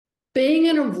Being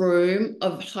in a room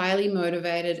of highly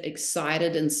motivated,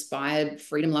 excited, inspired,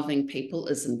 freedom loving people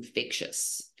is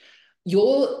infectious.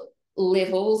 Your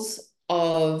levels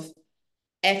of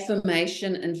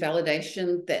affirmation and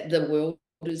validation that the world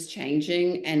is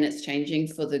changing and it's changing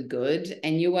for the good,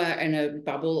 and you are in a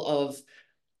bubble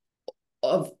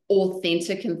of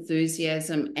authentic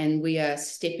enthusiasm, and we are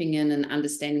stepping in and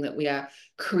understanding that we are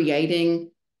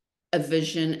creating a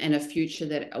vision and a future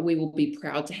that we will be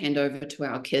proud to hand over to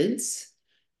our kids,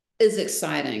 is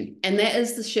exciting. And that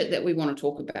is the shit that we want to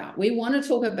talk about. We want to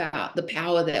talk about the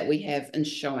power that we have in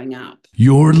showing up.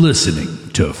 You're listening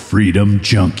to Freedom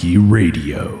Junkie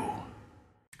Radio.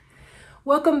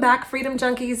 Welcome back, Freedom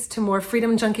Junkies, to more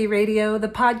Freedom Junkie Radio, the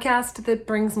podcast that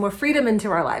brings more freedom into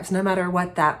our lives, no matter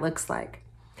what that looks like.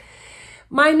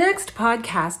 My next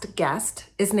podcast guest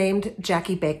is named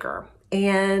Jacquie Baker,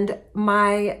 and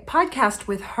my podcast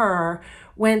with her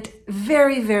went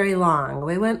very, very long.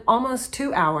 We went almost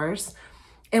 2 hours,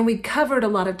 and we covered a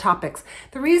lot of topics.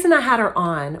 The reason I had her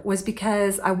on was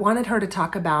because I wanted her to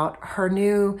talk about her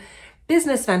new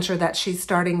business venture that she's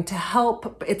starting to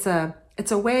help. It's a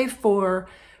way for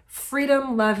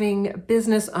freedom-loving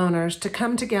business owners to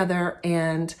come together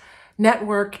and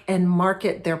network and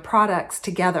market their products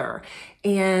together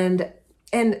and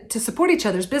to support each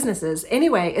other's businesses.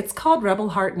 Anyway, it's called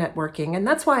Rebel Heart Networking, and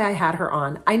that's why I had her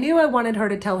on. I knew I wanted her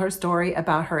to tell her story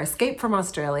about her escape from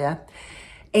Australia,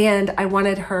 and I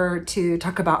wanted her to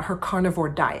talk about her carnivore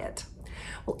diet.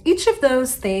 Well, each of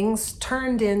those things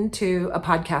turned into a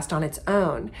podcast on its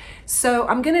own. So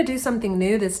I'm going to do something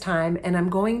new this time, and I'm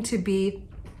going to be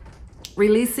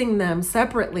releasing them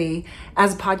separately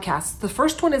as podcasts. The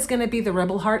first one is going to be the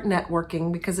Rebel Heart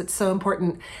Networking because it's so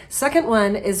important. Second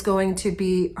one is going to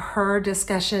be her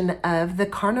discussion of the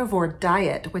carnivore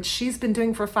diet, which she's been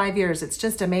doing for 5 years. It's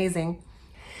just amazing.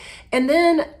 And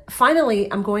then finally,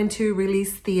 I'm going to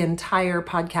release the entire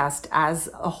podcast as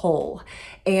a whole.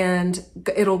 And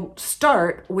it'll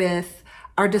start with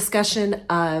our discussion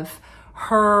of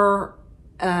her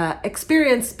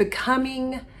experience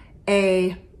becoming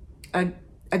a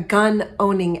gun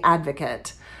owning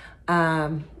advocate,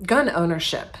 gun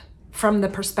ownership from the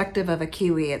perspective of a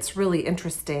Kiwi. It's really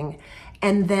interesting.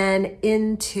 And then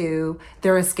into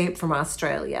their escape from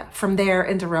Australia. From there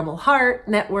into Rebel Heart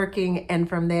Networking, and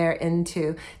from there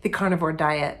into the carnivore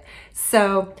diet.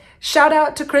 So shout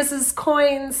out to Chris's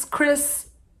Coins, Chris,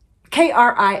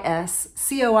 KRISCOINS,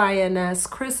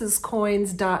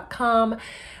 chrisscoins.com.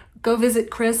 Go visit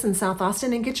Chris in South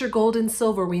Austin and get your gold and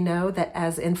silver. We know that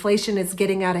as inflation is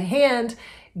getting out of hand,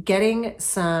 getting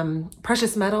some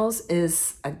precious metals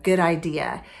is a good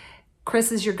idea.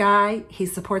 Chris is your guy. He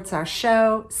supports our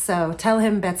show. So tell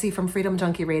him Betsy from Freedom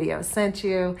Junkie Radio sent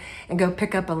you, and go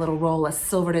pick up a little roll of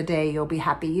silver today. You'll be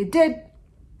happy you did.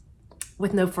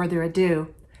 With no further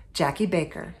ado, Jacquie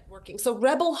Baker. So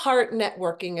Rebel Heart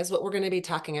Networking is what we're going to be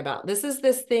talking about. This is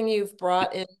this thing you've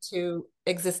brought into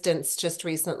existence just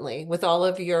recently with all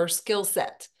of your skill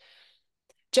set.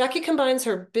 Jacquie combines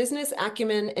her business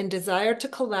acumen and desire to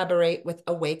collaborate with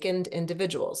awakened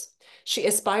individuals. She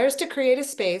aspires to create a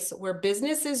space where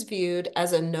business is viewed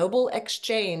as a noble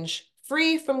exchange,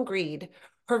 free from greed.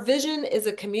 Her vision is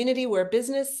a community where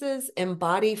businesses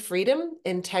embody freedom,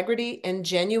 integrity, and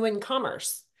genuine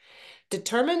commerce.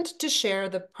 Determined to share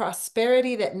the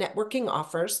prosperity that networking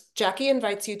offers, Jacquie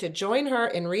invites you to join her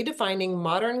in redefining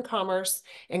modern commerce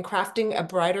and crafting a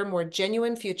brighter, more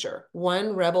genuine future,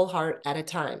 one Rebel Heart at a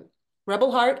time.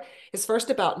 Rebel Heart is first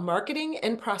about marketing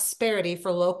and prosperity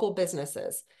for local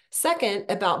businesses. Second,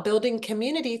 about building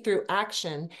community through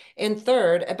action. And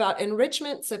third, about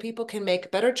enrichment so people can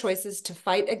make better choices to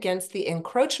fight against the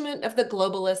encroachment of the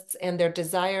globalists and their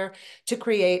desire to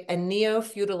create a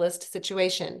neo-feudalist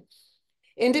situation.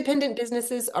 Independent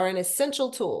businesses are an essential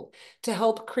tool to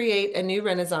help create a new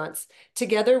renaissance.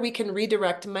 Together, we can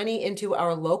redirect money into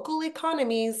our local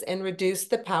economies and reduce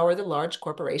the power the large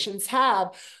corporations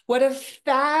have. What a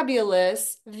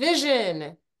fabulous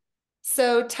vision.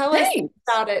 So tell us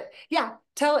about it. Yeah,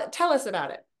 tell us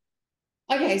about it.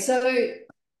 Okay, so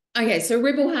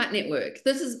Rebel Heart Network.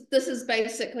 This is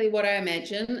basically what I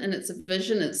imagine, and it's a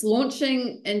vision. It's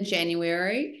launching in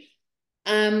January.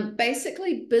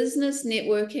 Basically, business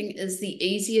networking is the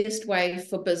easiest way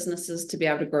for businesses to be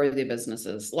able to grow their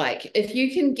businesses. Like, if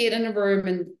you can get in a room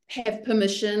and have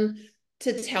permission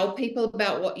to tell people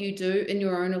about what you do in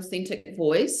your own authentic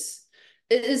voice,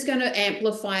 it is going to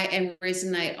amplify and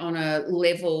resonate on a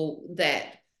level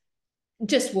that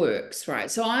just works, right?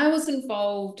 So I was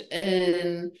involved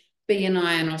in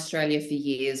BNI in Australia for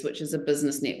years, which is a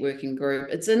business networking group.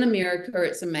 It's in America.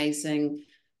 It's amazing.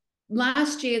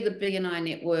 Last year, the BNI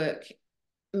network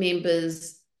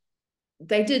members,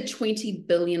 they did $20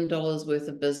 billion worth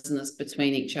of business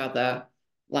between each other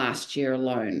last year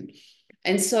alone.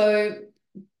 And so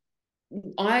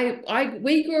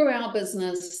we grew our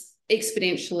business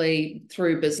exponentially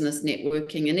through business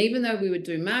networking. And even though we would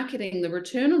do marketing, the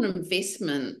return on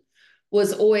investment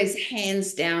was always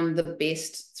hands down the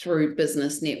best through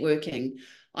business networking.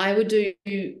 I would do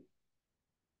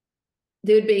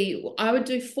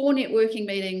 4 networking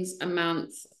meetings a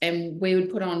month, and we would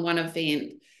put on one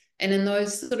event. And in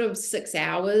those sort of 6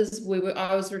 hours,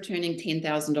 I was returning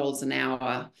 $10,000 an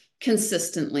hour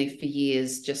consistently for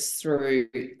years, just through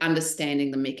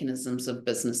understanding the mechanisms of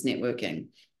business networking.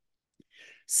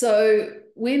 So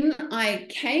when I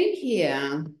came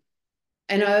here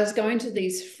and I was going to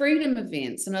these freedom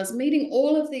events and I was meeting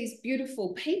all of these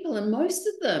beautiful people, and most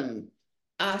of them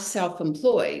are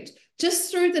self-employed,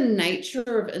 just through the nature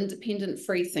of independent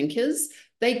free thinkers,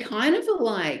 they kind of are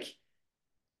like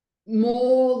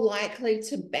more likely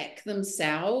to back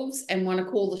themselves and want to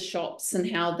call the shots and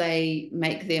how they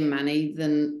make their money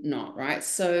than not, right?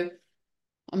 So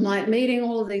I'm like meeting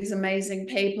all of these amazing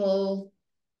people,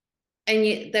 and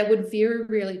yet they would very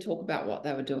rarely talk about what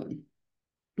they were doing.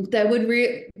 They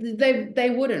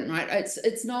wouldn't, right?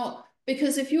 It's not,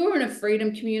 because if you're in a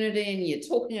freedom community and you're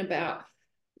talking about,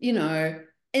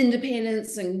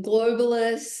 independence and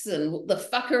globalists and the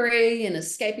fuckery and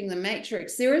escaping the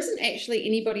matrix, there isn't actually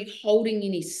anybody holding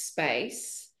any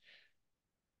space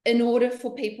in order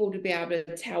for people to be able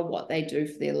to tell what they do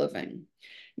for their living.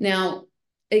 Now,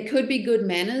 it could be good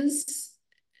manners.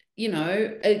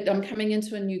 I'm coming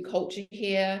into a new culture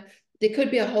here. There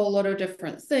could be a whole lot of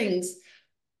different things,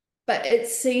 but it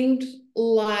seemed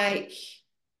like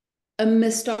a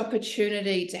missed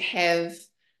opportunity to have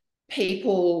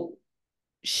people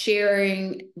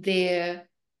sharing their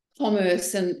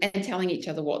commerce and telling each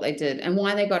other what they did and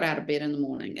why they got out of bed in the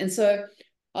morning. And so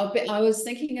I was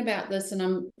thinking about this, and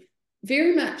I'm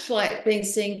very much like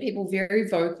seeing people very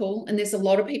vocal, and there's a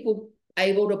lot of people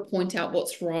able to point out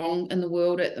what's wrong in the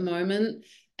world at the moment,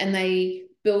 and they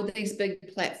build these big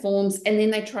platforms and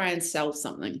then they try and sell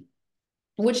something,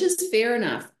 which is fair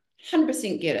enough,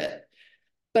 100% get it.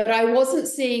 But I wasn't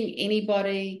seeing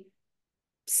anybody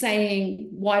saying,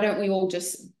 why don't we all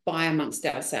just buy amongst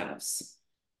ourselves?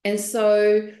 And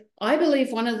so I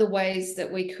believe one of the ways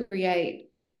that we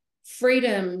create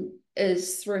freedom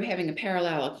is through having a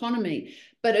parallel economy,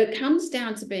 but it comes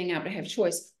down to being able to have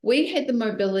choice. We had the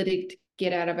mobility to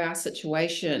get out of our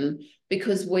situation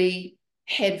because we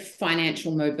had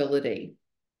financial mobility.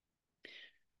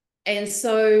 And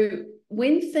so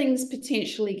when things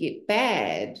potentially get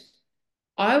bad,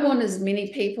 I want as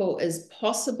many people as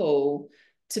possible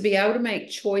to be able to make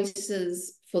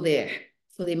choices for their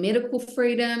medical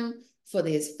freedom, for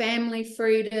their family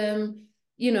freedom,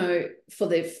 for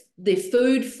their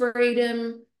food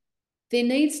freedom. There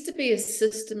needs to be a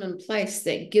system in place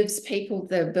that gives people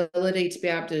the ability to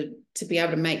be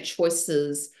able to make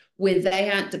choices where they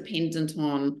aren't dependent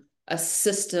on a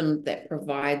system that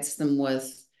provides them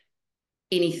with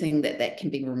anything that can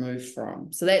be removed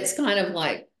from. So that's kind of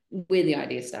like where the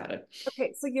idea started.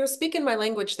 Okay, so you're speaking my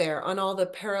language there on all the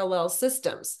parallel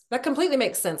systems. That completely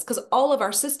makes sense because all of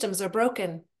our systems are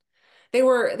broken. They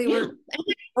were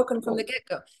broken from the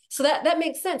get-go. So that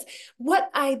makes sense. What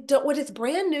is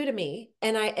brand new to me,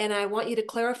 and I want you to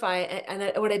clarify,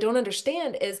 what I don't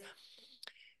understand is,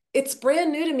 it's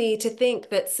brand new to me to think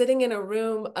that sitting in a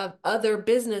room of other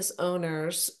business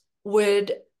owners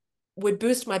would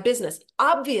boost my business.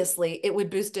 Obviously, it would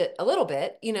boost it a little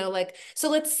bit, so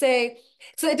let's say,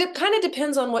 so it kind of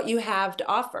depends on what you have to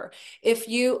offer. If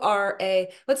you are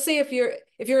let's say if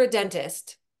you're a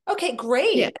dentist, okay,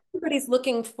 great. Yeah. Everybody's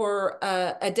looking for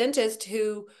a dentist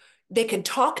who they can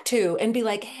talk to and be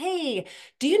like, hey,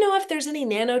 do you know if there's any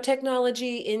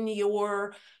nanotechnology in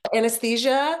your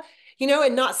anesthesia?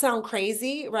 And not sound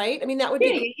crazy, right? I mean, that would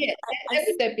be Yeah.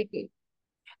 That'd be good.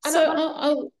 And So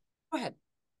I'll go ahead.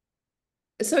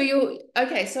 So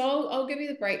I'll give you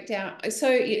the breakdown. So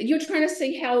you're trying to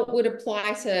see how it would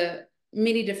apply to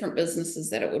many different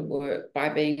businesses, that it would work by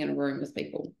being in a room with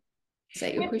people. Is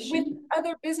that your question? With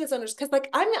other business owners, because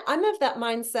I'm of that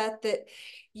mindset that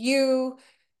you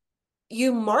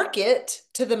market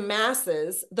to the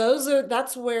masses.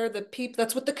 That's where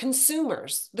that's what the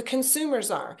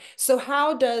consumers are. So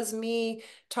how does me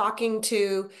talking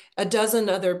to a dozen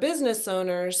other business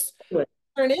owners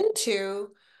turn into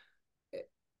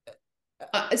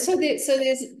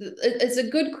it's a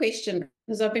good question,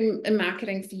 because I've been in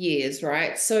marketing for years,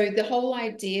 right? So the whole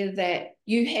idea that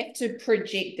you have to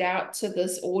project out to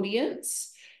this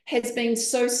audience has been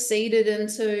so seeded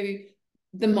into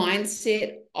the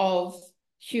mindset of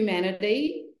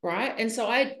humanity, right? And so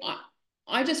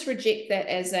I just reject that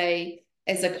as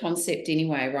a concept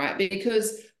anyway, right?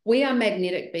 Because we are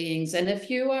magnetic beings, and if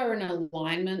you are in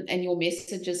alignment and your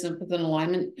message is within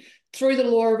alignment through the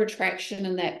law of attraction,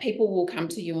 and that people will come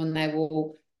to you, and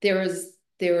there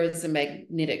is a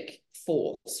magnetic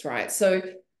force, right? So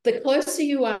the closer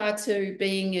you are to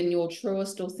being in your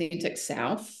truest authentic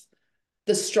self,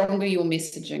 the stronger your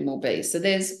messaging will be. So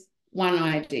there's one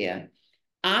idea.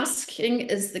 Asking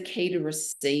is the key to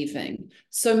receiving.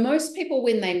 So most people,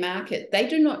 when they market, they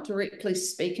do not directly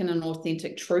speak in an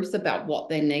authentic truth about what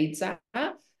their needs are.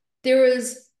 There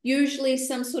is usually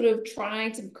some sort of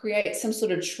trying to create some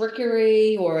sort of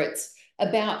trickery, or it's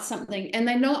about something, and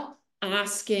they're not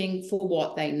asking for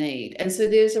what they need. And so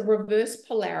there's a reverse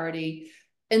polarity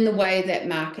in the way that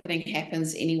marketing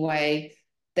happens anyway,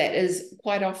 that is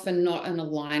quite often not in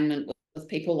alignment with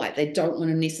people. Like, they don't want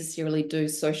to necessarily do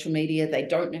social media. They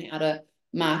don't know how to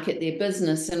market their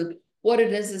business. And what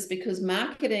it is because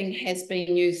marketing has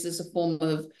been used as a form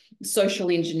of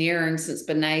social engineering since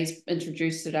Bernays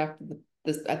introduced it after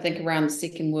I think around the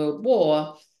Second World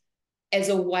War, as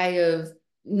a way of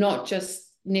not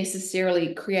just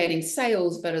necessarily creating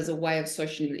sales, but as a way of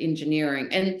social engineering.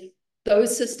 And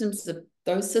those systems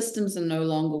are no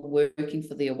longer working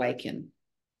for the awakened.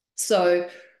 So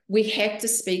we have to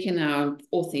speak in our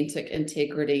authentic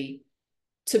integrity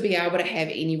to be able to have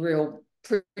any real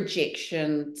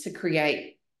projection, to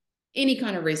create any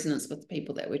kind of resonance with the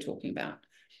people that we're talking about.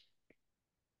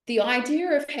 The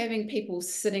idea of having people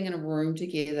sitting in a room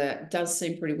together does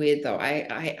seem pretty weird, though.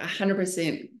 I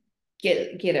 100%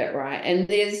 get it, right? And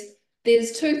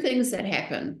there's two things that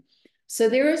happen. So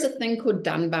there is a thing called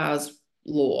Dunbar's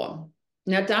law.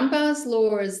 Now, Dunbar's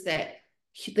law is that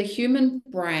the human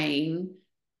brain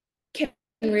can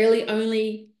really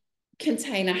only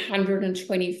contain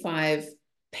 125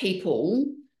 people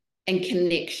and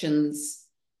connections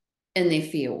in their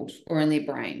field or in their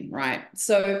brain, right?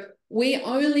 So we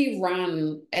only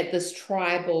run at this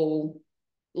tribal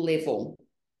level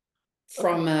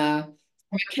from a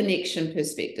connection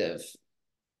perspective.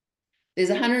 There's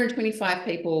 125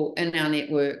 people in our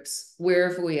networks,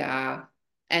 wherever we are,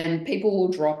 and people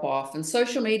will drop off. And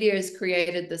social media has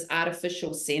created this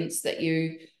artificial sense that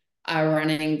you are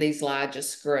running these larger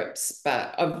scripts,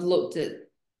 but I've looked at,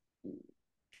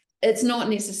 it's not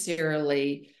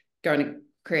necessarily going to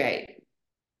create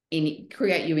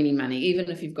you any money, even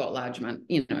if you've got large money.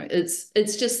 It's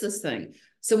just this thing.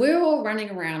 So we're all running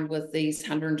around with these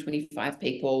 125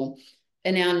 people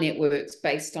in our networks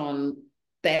based on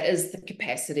that is the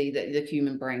capacity that the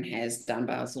human brain has,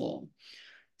 Dunbar's law.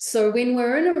 So when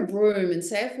we're in a room, and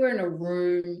say if we're in a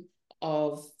room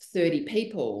of 30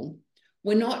 people,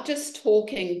 we're not just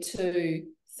talking to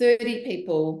 30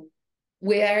 people,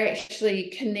 we're actually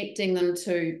connecting them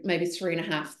to maybe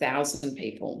 3,500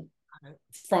 people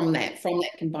from that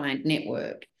combined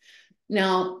network.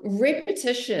 Now,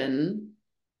 repetition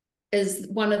is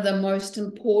one of the most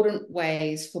important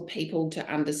ways for people to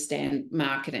understand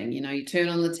marketing. You turn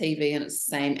on the TV and it's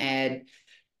the same ad.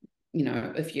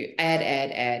 If you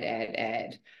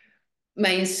add,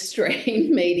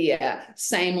 mainstream media,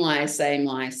 same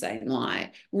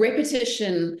lie.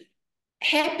 Repetition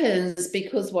happens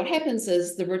because what happens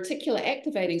is the reticular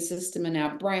activating system in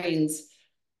our brains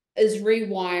is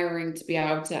rewiring to be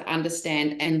able to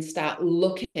understand and start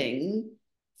looking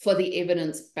for the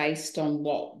evidence based on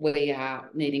what we are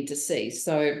needing to see.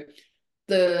 So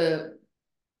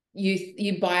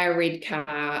you buy a red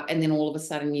car and then all of a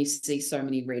sudden you see so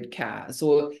many red cars,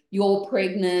 or you're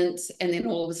pregnant and then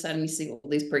all of a sudden you see all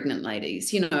these pregnant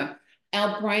ladies.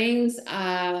 Our brains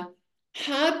are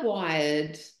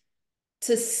hardwired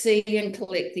to see and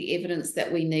collect the evidence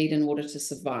that we need in order to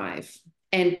survive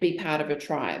and be part of a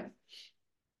tribe.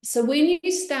 So when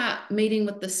you start meeting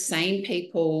with the same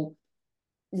people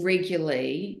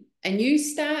regularly and you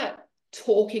start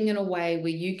talking in a way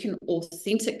where you can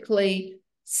authentically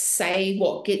say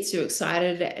what gets you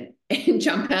excited and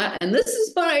jump out, and this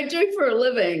is what I do for a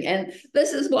living, and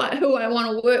this is who I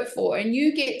want to work for, and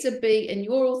you get to be in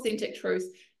your authentic truth,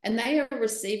 and they are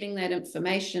receiving that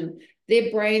information,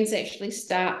 their brains actually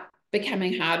start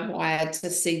becoming hardwired to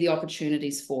see the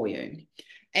opportunities for you.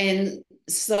 And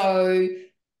so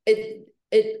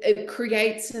it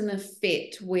creates an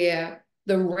effect where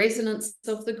the resonance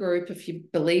of the group, if you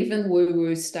believe in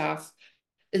woo-woo stuff,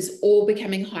 is all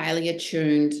becoming highly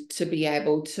attuned to be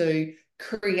able to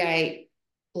create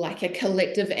like a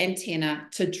collective antenna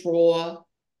to draw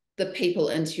the people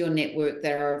into your network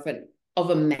that are of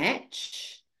a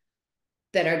match,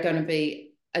 that are going to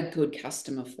be a good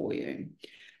customer for you.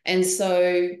 And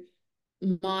so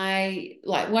one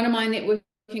of my network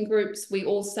working groups, we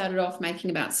all started off making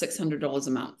about $600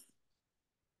 a month.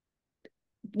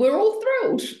 We're all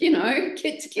thrilled,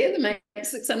 get together, make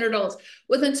 $600.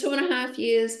 Within 2.5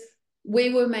 years,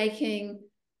 we were making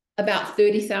about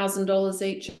 $30,000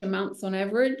 each a month on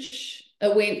average.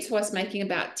 It went to us making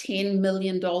about $10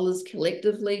 million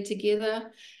collectively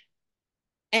together.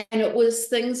 And it was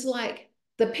things like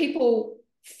the people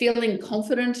feeling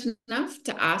confident enough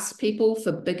to ask people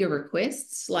for bigger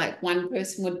requests. Like one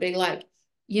person would be like,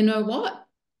 you know what?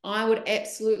 I would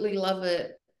absolutely love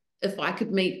it if I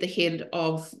could meet the head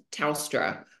of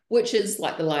Telstra, which is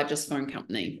like the largest phone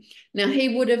company. Now,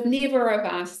 he would have never have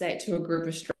asked that to a group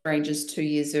of strangers 2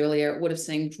 years earlier. It would have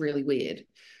seemed really weird.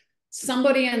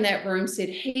 Somebody in that room said,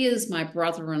 he is my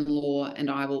brother-in-law and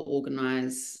I will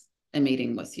organize a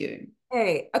meeting with you.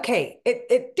 Hey, okay.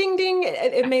 It ding ding,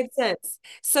 it made sense.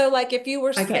 So like if you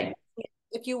were Okay.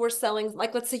 selling,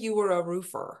 like let's say you were a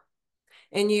roofer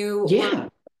and Yeah.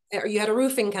 or you had a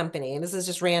roofing company, and this is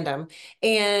just random,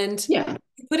 and Yeah.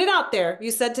 you put it out there.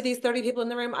 You said to these 30 people in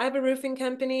the room, I have a roofing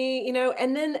company,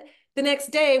 and then the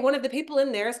next day, one of the people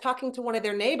in there is talking to one of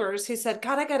their neighbors who said,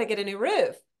 God, I got to get a new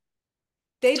roof.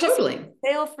 They just Totally.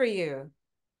 sale for you.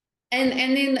 And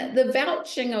then the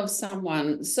vouching of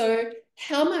someone. So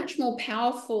how much more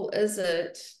powerful is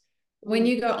it when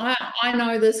you go, I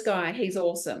know this guy, he's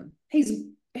awesome.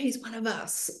 He's one of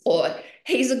us, or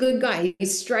he's a good guy,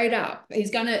 he's straight up,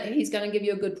 he's gonna give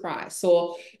you a good price,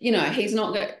 or he's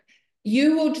not gonna.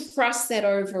 You will trust that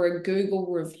over a Google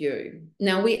review.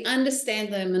 Now we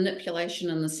understand the manipulation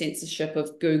and the censorship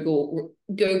of Google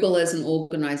as an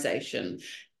organization.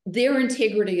 Their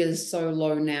integrity is so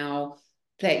low now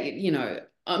that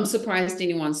I'm surprised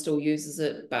anyone still uses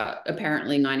it, but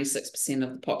apparently 96%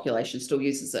 of the population still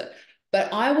uses it.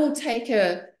 But I will take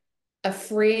a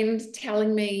friend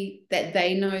telling me that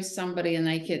they know somebody and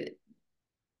they could,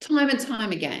 time and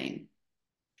time again.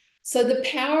 So the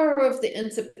power of the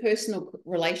interpersonal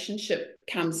relationship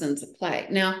comes into play.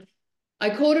 Now,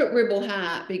 I called it Rebel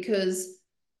Heart because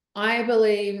I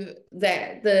believe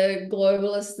that the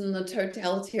globalists and the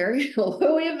totalitarian or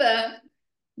whoever,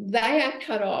 they are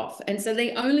cut off. And so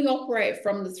they only operate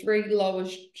from the 3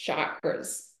 lowest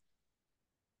chakras.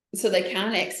 So they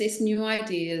can't access new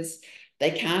ideas.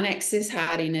 They can't access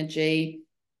heart energy.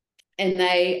 And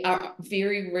they are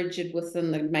very rigid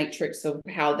within the matrix of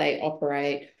how they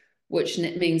operate, which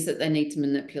means that they need to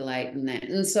manipulate and that.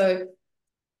 And so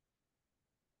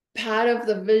part of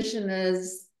the vision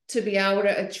is to be able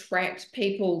to attract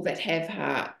people that have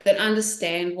heart, that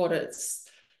understand what it's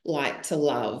like to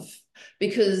love.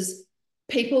 Because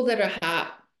people that are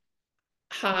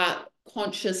heart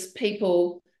conscious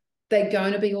people, they're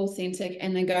going to be authentic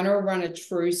and they're going to run a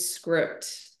true script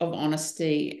of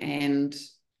honesty and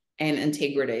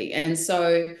integrity. And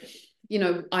so,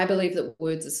 I believe that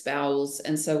words are spells.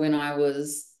 And so when I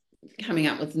was coming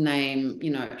up with the name,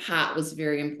 heart was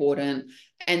very important.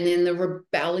 And then the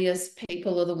rebellious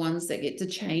people are the ones that get to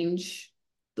change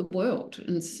the world.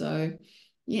 And so,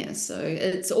 yeah, so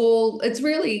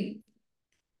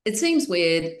it seems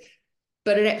weird,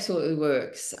 but it absolutely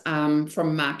works from a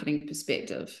marketing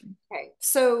perspective. Okay.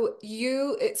 So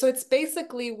it's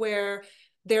basically where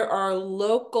there are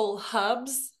local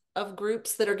hubs of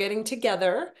groups that are getting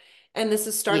together. And this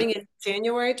is starting Yeah. in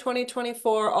January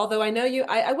 2024. Although I know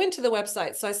I went to the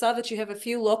website, so I saw that you have a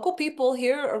few local people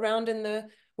here around in the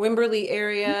Wimberley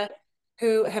area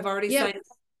who have already Yeah. signed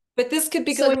up. But this could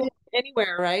be So going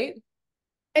anywhere, right?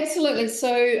 absolutely.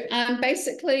 So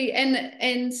basically,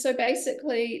 and so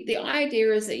basically, the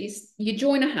idea is that you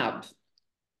join a hub,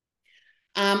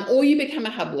 or you become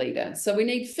a hub leader. So we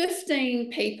need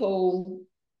 15 people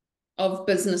of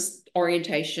business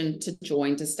orientation to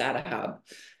join to start a hub.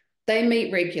 They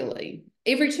meet regularly.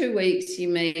 Every 2 weeks you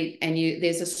meet and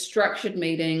there's a structured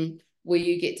meeting where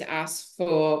you get to ask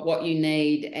for what you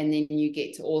need, and then you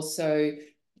get to also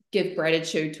give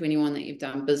gratitude to anyone that you've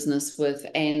done business with,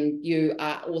 and you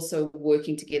are also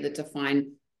working together to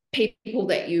find people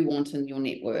that you want in your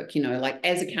network. Like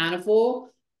as a carnivore,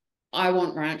 I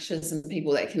want ranchers and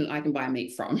people that I can buy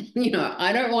meat from.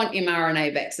 I don't want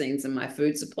mRNA vaccines in my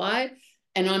food supply.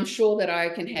 And I'm sure that I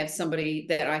can have somebody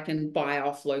that I can buy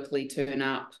off locally turn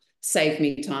up, save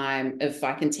me time if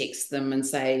I can text them and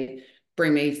say,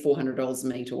 bring me $400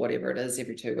 meat or whatever it is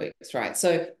every 2 weeks, right?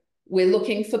 So we're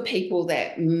looking for people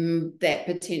that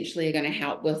potentially are going to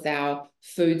help with our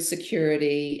food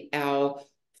security, our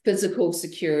physical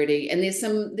security. And there's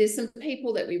some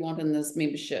people that we want in this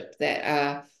membership that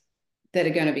are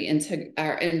going to be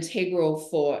integral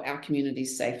for our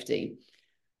community's safety.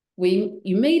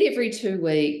 You meet every 2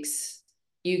 weeks.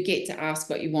 you get to ask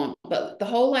what you want. But the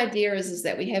whole idea is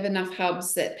that we have enough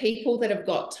hubs that people that have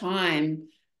got time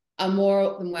are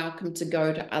more than welcome to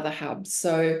go to other hubs.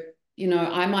 So,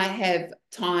 I might have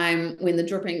time when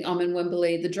I'm in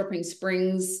Wimberley, the Dripping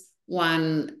Springs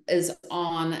one is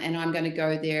on, and I'm going to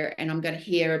go there and I'm going to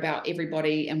hear about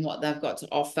everybody and what they've got to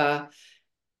offer.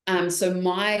 So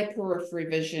my periphery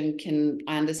vision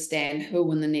I understand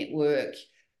who in the network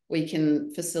we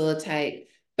can facilitate,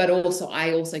 but also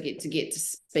I also get to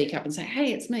speak up and say,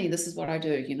 hey, it's me. This is what I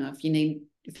do. If you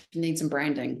need some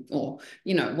branding or,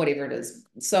 whatever it is.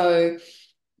 So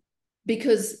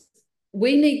because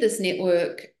we need this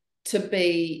network to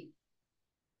be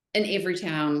in every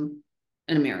town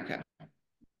in America,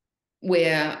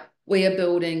 where we are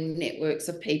building networks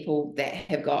of people that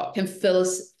can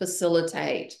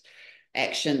facilitate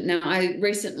action. Now, I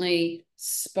recently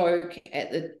spoke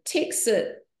at the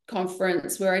Texit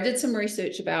conference where I did some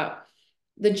research about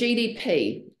the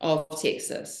GDP of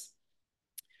Texas.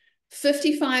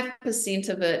 55%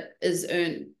 of it is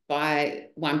earned by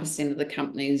 1% of the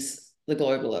companies, the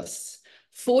globalists.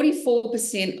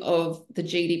 44% of the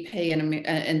GDP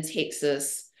in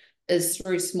Texas is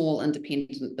through small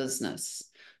independent business.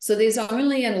 So there's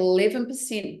only an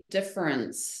 11%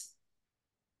 difference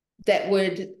that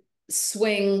would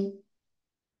swing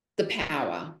the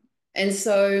power. And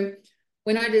so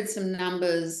when I did some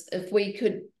numbers, if we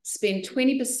could spend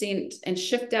 20% and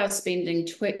shift our spending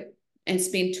and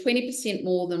spend 20%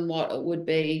 more than what it would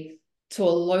be to a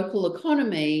local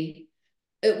economy,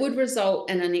 it would result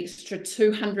in an extra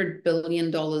 $200 billion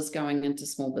going into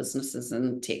small businesses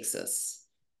in Texas.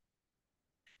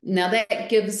 Now, that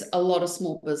gives a lot of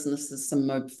small businesses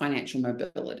some financial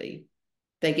mobility.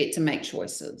 They get to make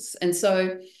choices. And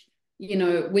so,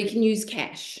 we can use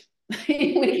cash.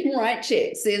 We can write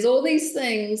checks. There's all these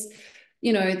things,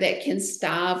 that can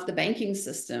starve the banking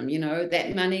system.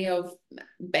 That money of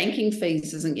banking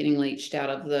fees isn't getting leached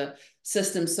out of the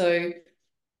system. So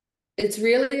it's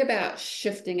really about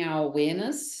shifting our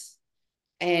awareness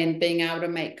and being able to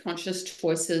make conscious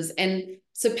choices. And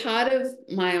so part of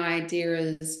my idea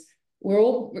is we're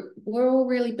all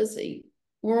really busy.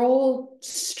 We're all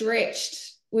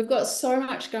stretched. We've got so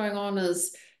much going on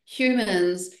as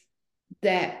humans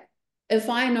that if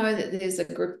I know that there's a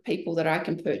group of people that I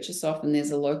can purchase off, and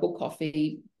there's a local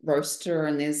coffee roaster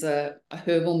and there's a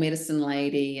herbal medicine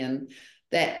lady, and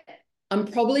that I'm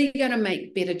probably going to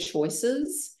make better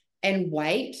choices and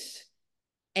wait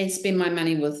and spend my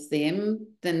money with them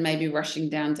than maybe rushing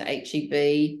down to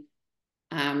HEB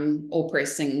or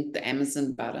pressing the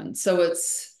Amazon button. So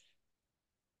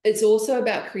it's also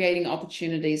about creating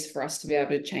opportunities for us to be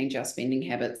able to change our spending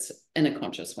habits in a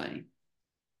conscious way.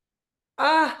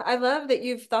 I love that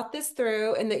you've thought this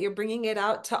through and that you're bringing it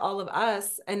out to all of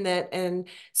us. And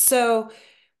so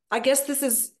I guess this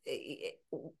is,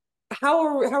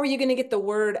 how are you going to get the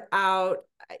word out?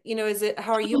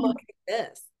 How are you marketing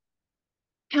this?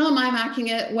 How am I marking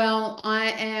it? Well,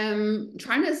 I am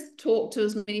trying to talk to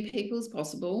as many people as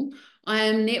possible. I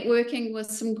am networking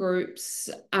with some groups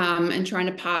and trying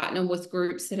to partner with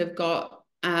groups that have got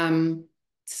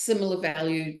similar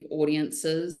valued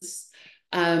audiences.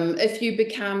 If you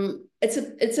become,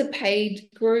 it's a paid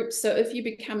group. So if you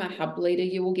become a hub leader,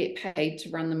 you will get paid to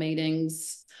run the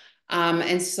meetings.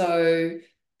 And so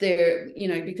there,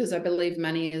 because I believe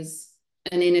money is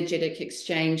an energetic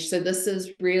exchange. So this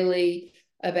is really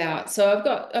about, so I've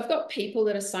got people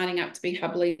that are signing up to be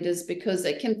hub leaders because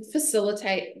it can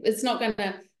facilitate, you're not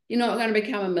going to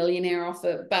become a millionaire off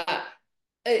it, but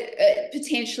it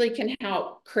potentially can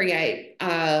help create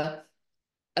an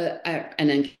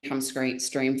income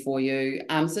stream for you.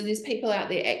 So there's people out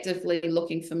there actively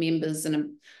looking for members,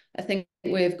 and I think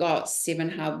we've got 7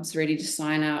 hubs ready to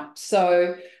sign up.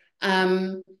 So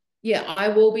yeah, I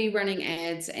will be running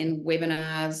ads and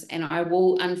webinars, and I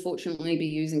will unfortunately be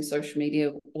using social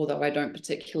media, although I don't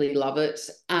particularly love it,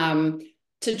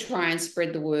 to try and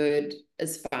spread the word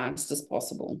as fast as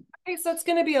possible. Okay, so it's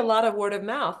going to be a lot of word of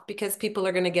mouth because people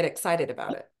are going to get excited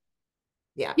about it.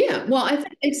 Yeah. Yeah. Well, I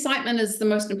think excitement is the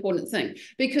most important thing,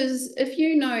 because if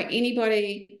you know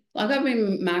anybody, like I've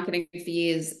been marketing for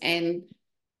years, and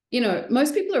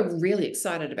most people are really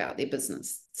excited about their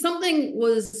business. Something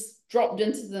was dropped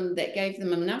into them that gave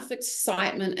them enough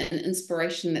excitement and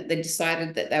inspiration that they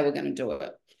decided that they were going to do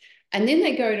it. And then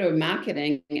they go to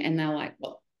marketing and they're like,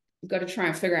 well, I've got to try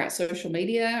and figure out social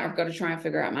media. I've got to try and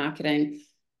figure out marketing.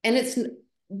 And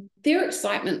their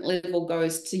excitement level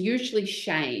goes to usually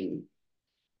shame.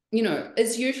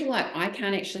 It's usually like, I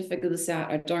can't actually figure this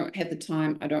out. I don't have the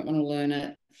time. I don't want to learn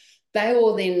it. They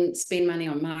will then spend money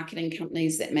on marketing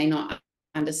companies that may not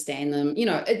understand them.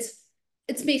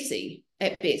 It's messy.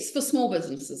 at best, for small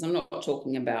businesses. I'm not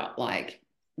talking about like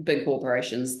big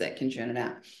corporations that can churn it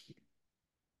out.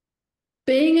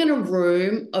 Being in a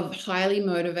room of highly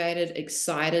motivated,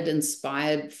 excited,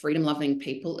 inspired, freedom-loving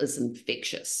people is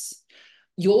infectious.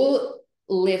 Your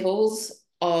levels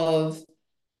of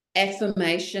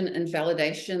affirmation and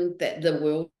validation that the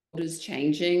world is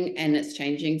changing and it's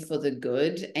changing for the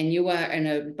good, and you are in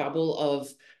a bubble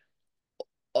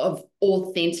of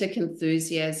authentic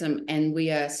enthusiasm, and we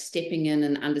are stepping in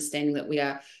and understanding that we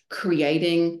are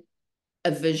creating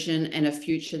a vision and a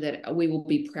future that we will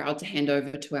be proud to hand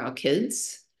over to our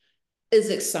kids, is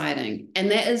exciting.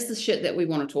 And that is the shit that we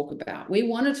want to talk about. We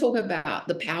want to talk about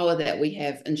the power that we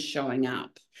have in showing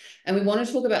up. And we want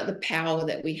to talk about the power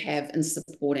that we have in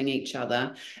supporting each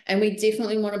other. And we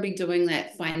definitely want to be doing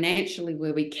that financially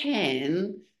where we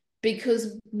can,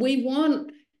 because we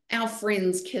want our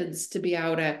friends' kids to be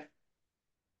able to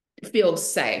feel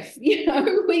safe,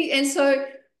 and so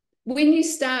when you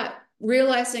start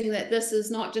realizing that this is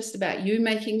not just about you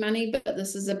making money, but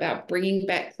this is about bringing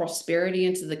back prosperity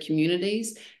into the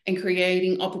communities and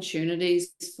creating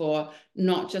opportunities for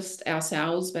not just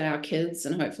ourselves, but our kids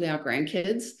and hopefully our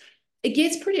grandkids, it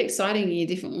gets pretty exciting, and you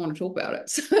definitely want to talk about it.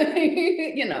 So,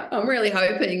 I'm really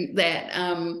hoping that,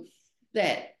 and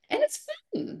it's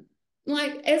fun.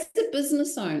 Like, as a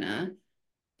business owner,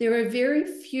 there are very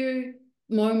few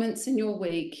moments in your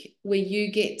week where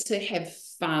you get to have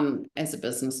fun as a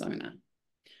business owner.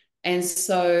 And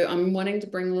so I'm wanting to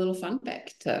bring a little fun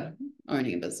back to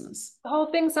owning a business. The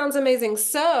whole thing sounds amazing.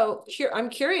 So here, I'm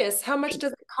curious, how much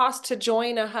does it cost to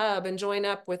join a hub and join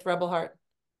up with Rebel Heart?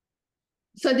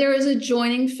 So there is a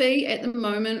joining fee at the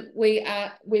moment. We've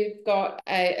got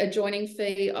a joining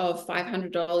fee of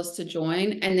 $500 to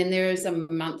join, and then there is a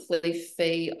monthly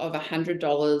fee of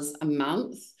 $100 a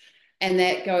month, and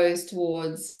that goes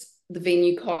towards the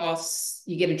venue costs.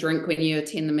 You get a drink when you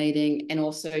attend the meeting, and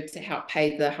also to help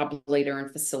pay the hub leader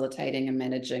and facilitating and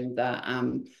managing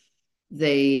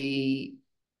the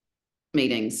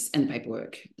meetings and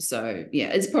paperwork. So yeah,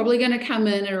 it's probably going to come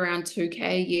in at around $2,000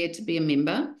 a year to be a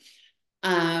member.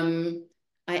 I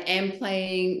am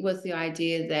playing with the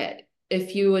idea that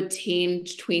if you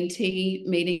attend 20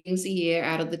 meetings a year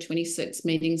out of the 26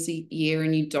 meetings a year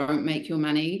and you don't make your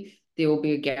money, there will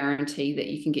be a guarantee that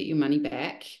you can get your money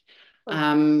back.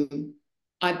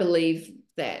 I believe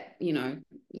that,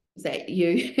 that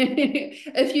you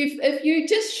if you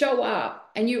just show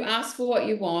up and you ask for what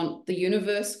you want, the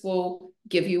universe will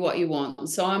give you what you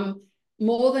want. So I'm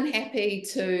more than happy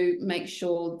to make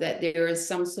sure that there is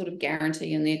some sort of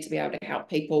guarantee in there to be able to help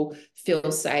people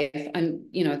feel safe. And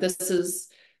this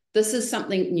is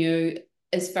something new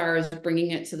as far as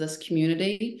bringing it to this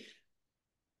community.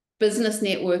 Business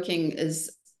networking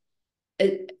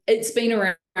it's been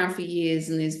around for years,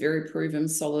 and there's very proven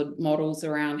solid models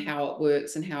around how it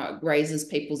works and how it raises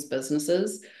people's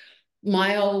businesses.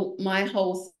 My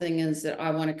whole thing is that I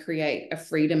want to create a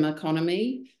freedom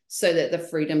economy so that the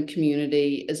freedom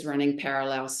community is running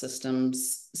parallel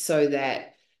systems, so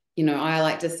that, I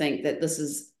like to think that this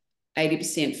is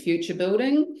 80% future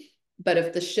building, but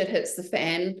if the shit hits the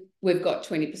fan, we've got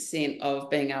 20% of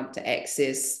being able to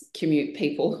access commute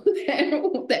people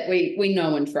that we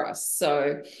know and trust.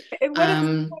 So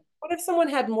What if someone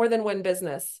had more than one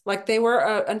business? Like they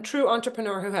were a true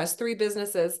entrepreneur who has three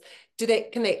businesses. Do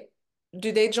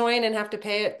they join and have to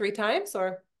pay it 3 times,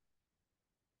 or?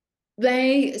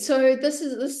 So this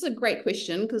is a great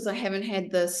question, because I haven't had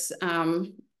this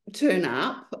turn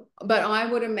up, but I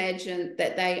would imagine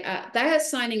that they are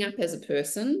signing up as a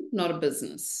person, not a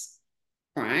business,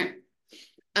 right?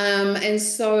 And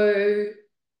so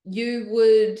you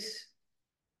would,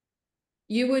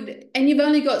 and you've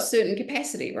only got certain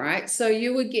capacity, right? So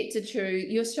you would get to choose.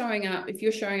 If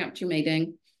you're showing up to your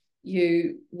meeting,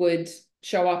 you would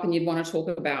show up and you'd want to talk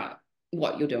about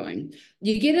what you're doing.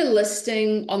 You get a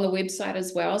listing on the website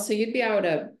as well. So you'd be able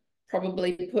to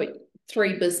probably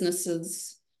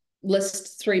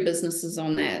list 3 businesses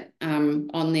on that,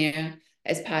 on there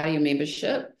as part of your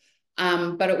membership.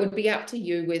 But it would be up to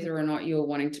you whether or not you're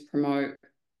wanting to promote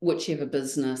whichever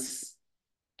business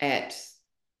at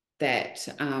that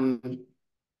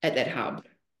hub.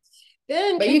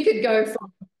 But you could go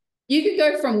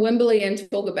from Wimberley and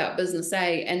talk about business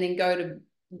A, and then go to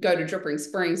Dripping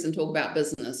Springs and talk about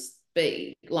business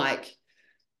B. Like,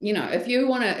 if you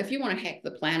want to hack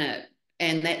the planet,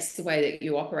 and that's the way that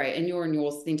you operate, and you're in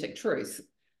your authentic truth,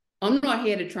 I'm not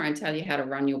here to try and tell you how to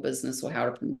run your business or how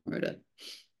to promote it.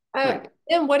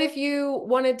 And what if you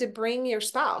wanted to bring your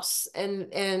spouse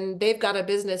and they've got a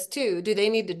business too? Do they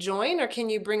need to join, or can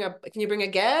you bring a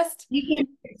guest?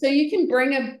 You can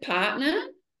bring a partner,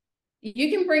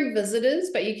 you can bring visitors,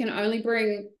 but you can only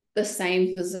bring the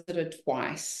same visitor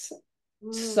twice.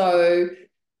 So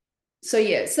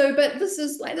yeah. So, but this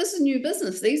is new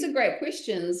business. These are great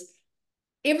questions.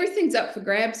 Everything's up for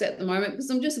grabs at the moment because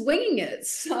I'm just winging it.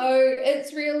 So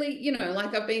it's really,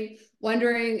 like I've been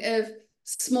wondering if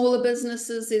smaller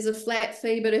businesses, there's a flat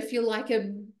fee, but if you're like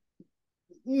a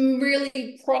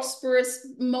really prosperous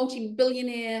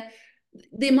multi-billionaire,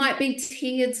 there might be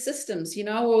tiered systems,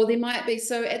 or there might be.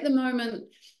 So at the moment,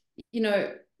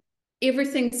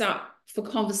 everything's up for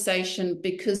conversation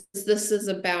because this is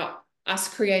about us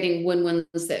creating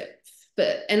win-wins that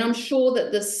fit. And I'm sure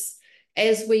that this,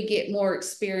 as we get more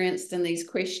experienced and these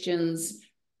questions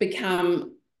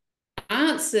become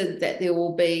answered, that there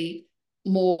will be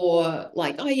more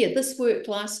like, oh yeah, this worked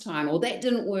last time, or that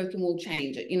didn't work and we'll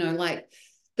change it. like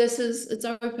it's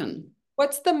open.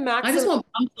 What's the I just maximum? want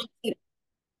bums on seats.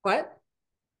 What?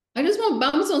 I just want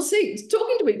bums on seats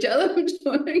talking to each other.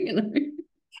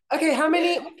 Okay,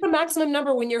 what's the maximum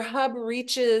number when your hub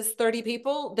reaches 30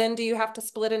 people? Then do you have to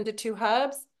split into 2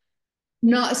 hubs?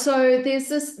 No, so there's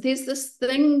this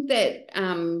thing that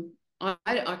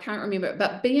I can't remember,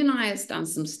 but BNI has done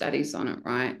some studies on it,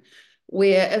 right?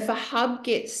 Where if a hub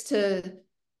gets to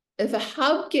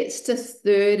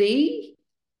 30,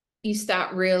 you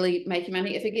start really making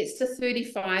money. If it gets to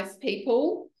 35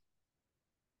 people,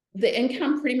 the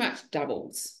income pretty much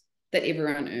doubles that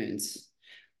everyone earns.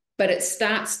 But it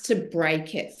starts to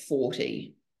break at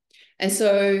 40. And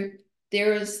so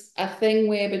there is a thing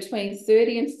where between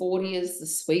 30 and 40 is the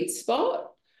sweet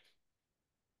spot.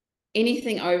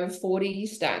 Anything over 40, you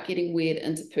start getting weird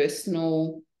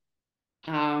interpersonal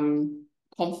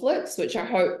conflicts, which I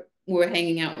hope we're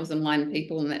hanging out with aligned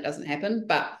people and that doesn't happen.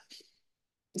 But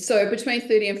so between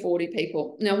 30 and 40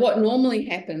 people. Now, what normally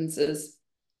happens is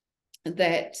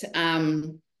that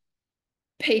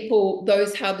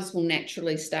those hubs will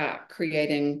naturally start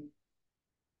creating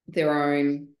their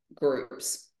own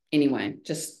groups anyway,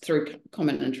 just through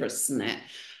common interests and that.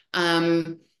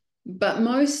 But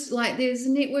most, like, there's a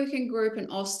networking group in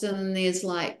Austin and there's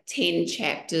like 10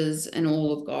 chapters and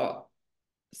all have got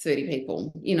 30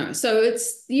 people, so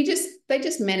they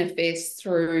just manifest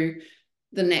through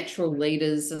the natural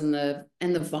leaders and the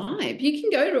vibe. You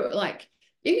can go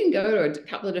to a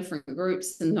couple of different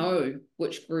groups and know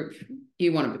which group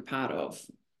you want to be part of.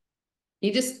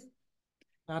 You just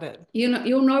Got it.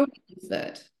 You'll know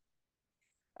that.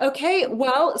 Okay,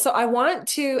 well, so I want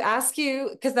to ask you,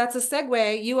 because that's a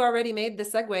segue. You already made the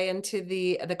segue into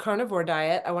the carnivore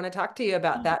diet. I want to talk to you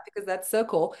about that because that's so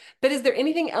cool. But is there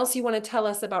anything else you want to tell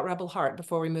us about Rebel Heart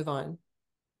before we move on?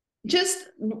 Just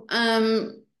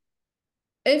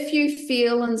if you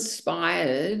feel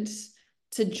inspired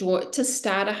to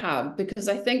start a hub, because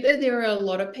I think that there are a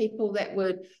lot of people that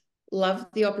would love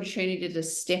the opportunity to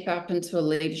step up into a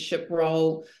leadership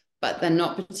role, but they're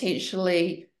not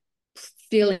potentially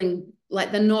feeling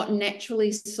like they're not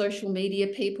naturally social media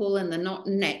people and they're not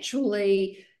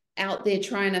naturally out there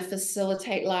trying to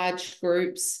facilitate large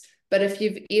groups. But if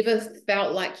you've ever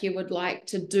felt like you would like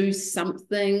to do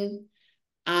something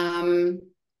to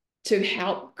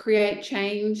help create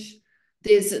change,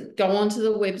 go onto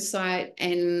the website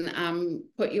and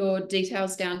put your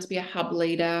details down to be a hub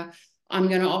leader. I'm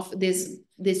going to offer,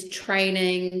 there's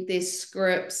training, there's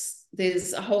scripts,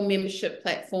 there's a whole membership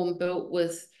platform built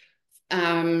with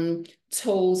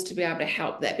tools to be able to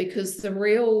help that, because the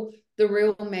real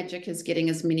magic is getting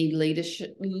as many leaders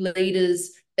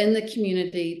in the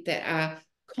community that are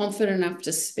confident enough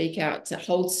to speak out, to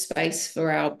hold space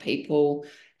for our people,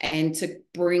 and to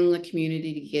bring the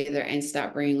community together and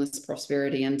start bringing this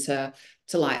prosperity into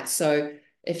light. So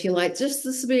if you're like, this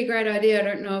would be a great idea, I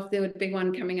don't know if there would be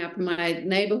one coming up in my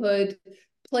neighborhood,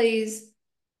 please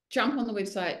jump on the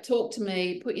website, talk to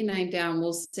me, put your name down.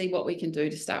 We'll see what we can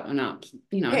do to start one up.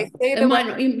 Okay,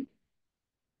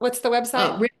 what's the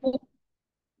website?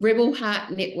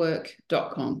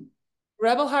 Rebelheartnetwork.com.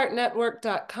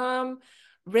 Rebelheartnetwork.com.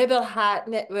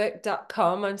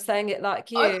 Rebelheartnetwork.com. I'm saying it like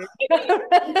you.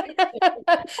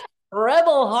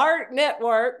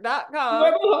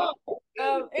 Rebelheartnetwork.com.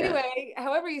 Anyway,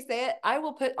 however you say it, I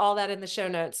will put all that in the show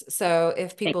notes. So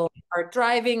if people are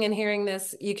driving and hearing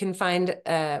this, you can find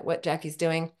what Jackie's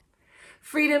doing.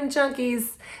 Freedom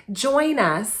Junkies, join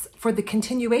us for the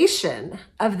continuation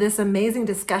of this amazing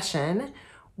discussion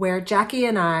where Jacquie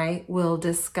and I will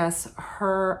discuss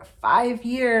her 5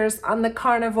 years on the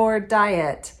carnivore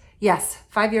diet. Yes,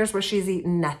 5 years where she's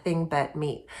eaten nothing but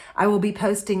meat. I will be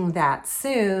posting that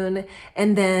soon,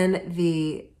 and then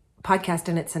the podcast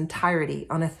in its entirety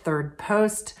on a third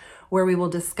post where we will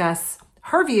discuss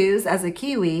her views as a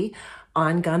Kiwi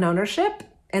on gun ownership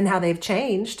and how they've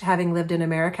changed having lived in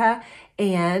America.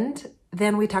 And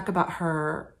then we talk about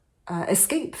her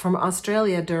escape from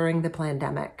Australia during the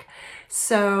pandemic.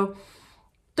 So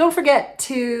don't forget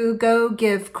to go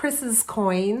give Chris's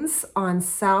coins on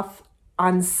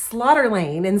Slaughter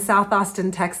Lane in South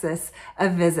Austin, Texas, a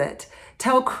visit.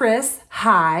 Tell Chris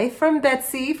hi from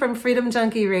Betsy from Freedom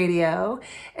Junkie Radio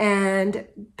and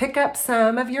pick up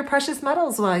some of your precious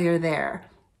metals while you're there.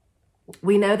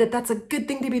 We know that that's a good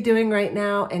thing to be doing right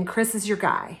now, and Chris is your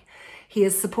guy. He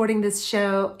is supporting this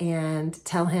show, and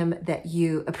tell him that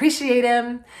you appreciate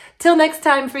him. Till next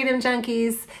time, Freedom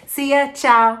Junkies. See ya.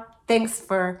 Ciao. Thanks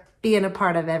for being a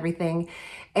part of everything.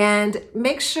 And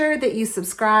make sure that you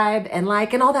subscribe and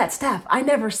like and all that stuff. I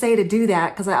never say to do that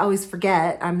because I always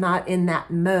forget. I'm not in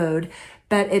that mode,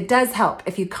 but it does help.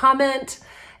 If you comment,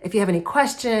 if you have any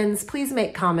questions, please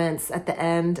make comments at the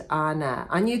end on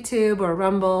YouTube or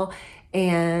Rumble,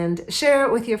 and share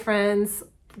it with your friends.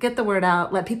 Get the word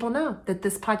out. Let people know that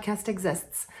this podcast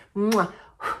exists. Mwah.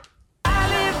 I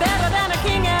live better than a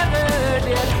king ever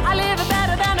did. I live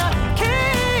better than a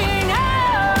king.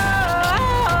 I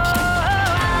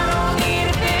don't need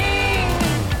a thing.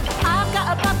 I've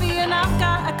got a puppy and I've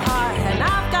got a car, and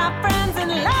I've got friends and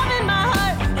love in my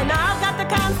heart, and I've got the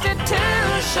Constitution.